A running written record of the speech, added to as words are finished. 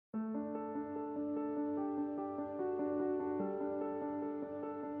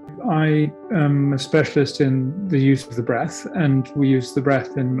I am a specialist in the use of the breath, and we use the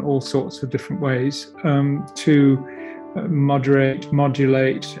breath in all sorts of different ways to moderate,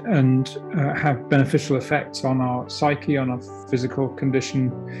 modulate, and have beneficial effects on our psyche, on our physical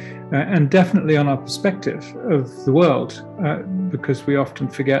condition, and definitely on our perspective of the world, because we often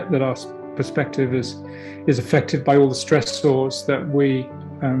forget that our perspective is affected by all the stressors that we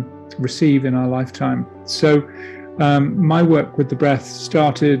receive in our lifetime. So my work with the breath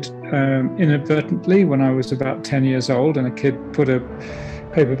started inadvertently when I was about 10 years old, and a kid put a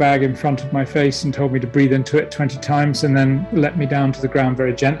paper bag in front of my face and told me to breathe into it 20 times and then let me down to the ground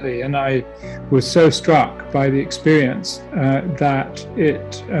very gently. And I was so struck by the experience that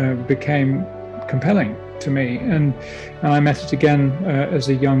it became compelling to me. And I met it again as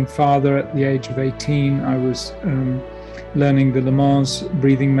a young father at the age of 18. I was learning the Lamaze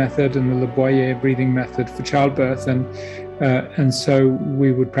breathing method and the Le Boyer breathing method for childbirth. And so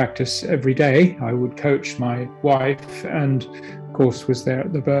we would practice every day. I would coach my wife, and of course was there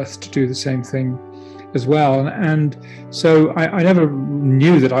at the birth to do the same thing as well. And so I never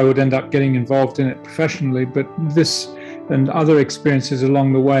knew that I would end up getting involved in it professionally, but this and other experiences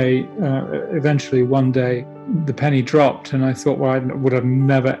along the way, eventually one day the penny dropped, and I thought, well, I would have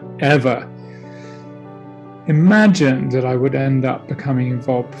never, ever imagined that I would end up becoming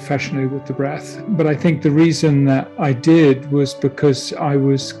involved professionally with the breath. But I think the reason that I did was because I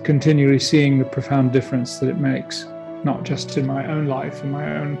was continually seeing the profound difference that it makes, not just in my own life and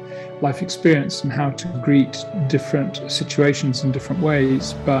my own life experience and how to greet different situations in different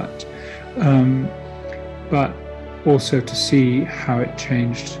ways, but also to see how it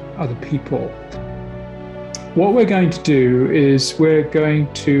changed other people. What we're going to do is we're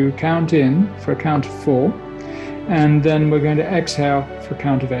going to count in for a count of 4, and then we're going to exhale for a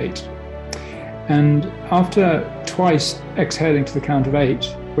count of 8. And after twice exhaling to the count of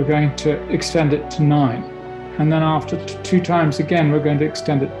 8, we're going to extend it to 9. And then after 2 times again, we're going to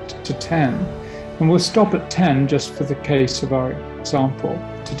extend it to 10. And we'll stop at 10 just for the case of our example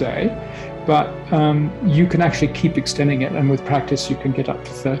today. But you can actually keep extending it, and with practice you can get up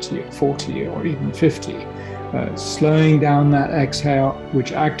to 30 or 40 or even 50. Slowing down that exhale,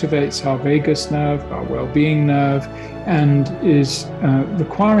 which activates our vagus nerve, our well-being nerve, and is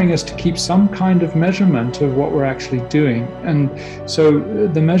requiring us to keep some kind of measurement of what we're actually doing. And so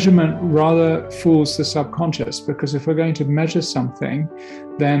the measurement rather fools the subconscious, because if we're going to measure something,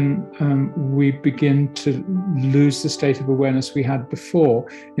 then we begin to lose the state of awareness we had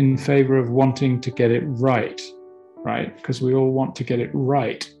before in favor of wanting to get it right? Because we all want to get it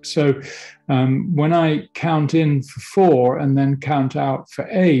right. So when I count in for 4 and then count out for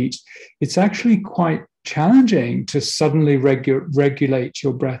 8, it's actually quite challenging to suddenly regulate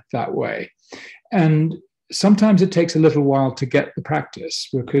your breath that way. And sometimes it takes a little while to get the practice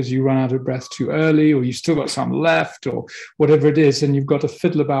because you run out of breath too early, or you've still got some left, or whatever it is, and you've got to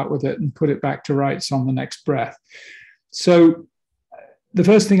fiddle about with it and put it back to rights on the next breath. So the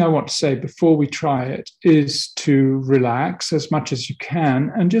first thing I want to say before we try it is to relax as much as you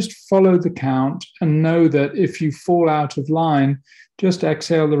can and just follow the count, and know that if you fall out of line, just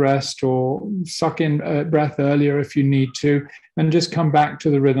exhale the rest or suck in breath earlier if you need to, and just come back to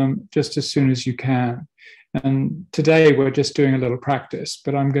the rhythm just as soon as you can. And today we're just doing a little practice,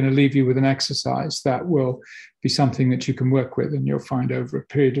 but I'm going to leave you with an exercise that will be something that you can work with, and you'll find over a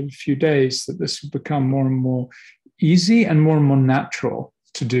period of a few days that this will become more and more easy and more natural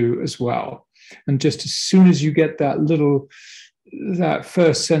to do as well. And just as soon as you get that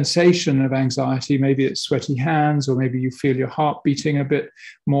first sensation of anxiety, maybe it's sweaty hands, or maybe you feel your heart beating a bit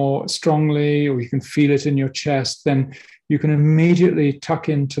more strongly, or you can feel it in your chest, then you can immediately tuck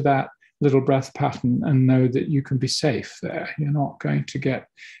into that little breath pattern and know that you can be safe there. You're not going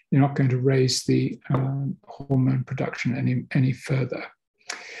to raise the hormone production any further.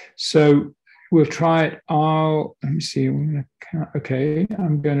 So we'll try it. Let me see. I'm going to count. Okay,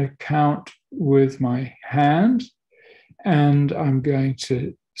 I'm going to count with my hand, and I'm going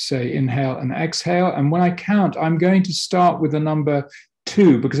to say inhale and exhale. And when I count, I'm going to start with the number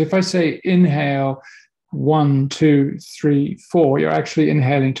 2, because if I say inhale 1, 2, 3, 4, you're actually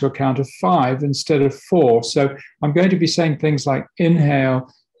inhaling to a count of 5 instead of 4. So I'm going to be saying things like inhale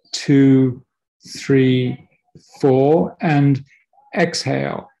 2, 3, 4, and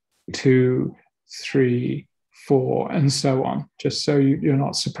exhale 2, 3, 4, and so on, just so you're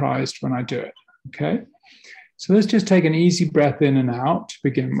not surprised when I do it. Okay, so let's just take an easy breath in and out to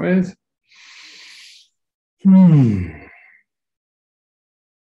begin with.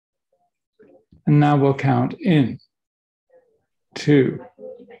 And now we'll count in 2,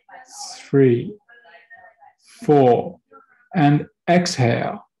 3, 4, and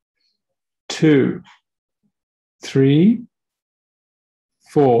exhale 2, 3,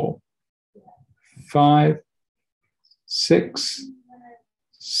 4, 5, 6,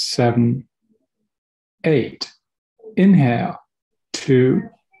 7, 8. Inhale, 2,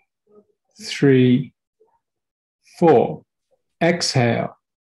 3, 4. Exhale,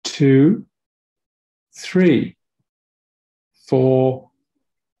 2, 3, 4,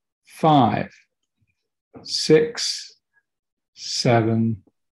 5, 6, 7,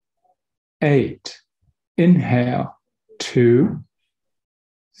 8. Inhale, 2,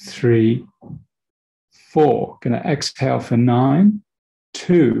 3, 4. Going to exhale for 9,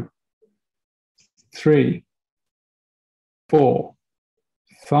 2, 3, 4,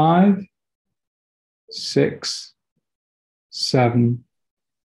 5, 6, 7,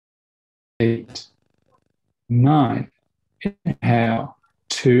 8, 9. Inhale,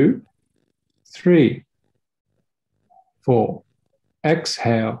 2, 3, 4.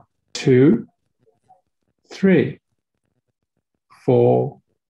 Exhale, 2, 3, 4,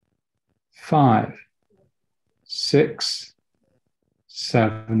 5, 6,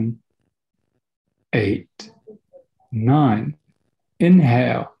 7, 8, 9.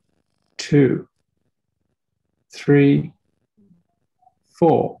 Inhale, 2, 3,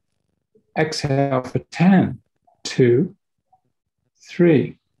 4. Exhale for 10, 2,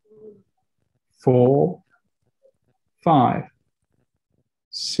 3, 4, 5,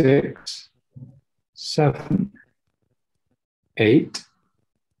 6, 7, 8,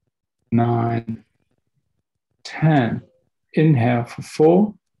 9, 10. Inhale for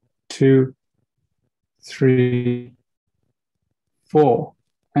 4, 2, 3, 4.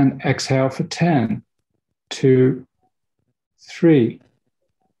 And exhale for 10, 2, 3,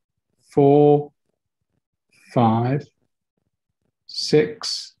 4, 5,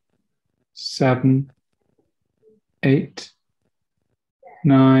 6, 7, 8,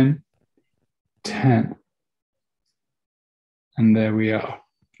 9, 10. And there we are.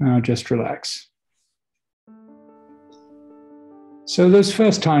 Now just relax. So those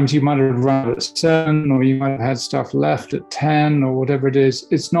first times you might have run at 7, or you might have had stuff left at 10, or whatever it is,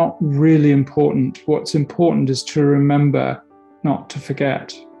 it's not really important. What's important is to remember, not to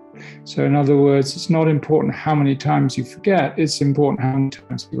forget. So in other words, it's not important how many times you forget, it's important how many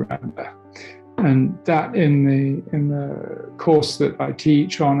times you remember. And that in the course that I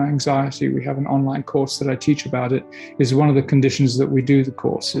teach on anxiety, we have an online course that I teach about it, is one of the conditions that we do the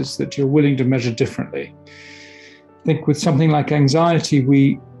course, is that you're willing to measure differently. I think with something like anxiety,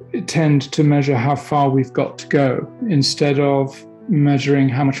 we tend to measure how far we've got to go instead of measuring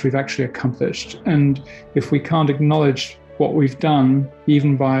how much we've actually accomplished. And if we can't acknowledge what we've done,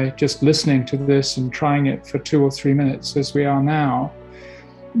 even by just listening to this and trying it for 2 or 3 minutes as we are now,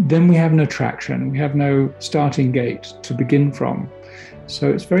 then we have no traction, we have no starting gate to begin from.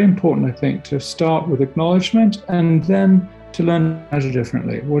 So it's very important, I think, to start with acknowledgement and then to learn to measure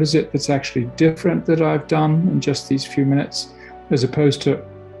differently. What is it that's actually different that I've done in just these few minutes, as opposed to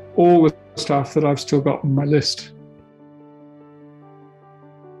all the stuff that I've still got on my list?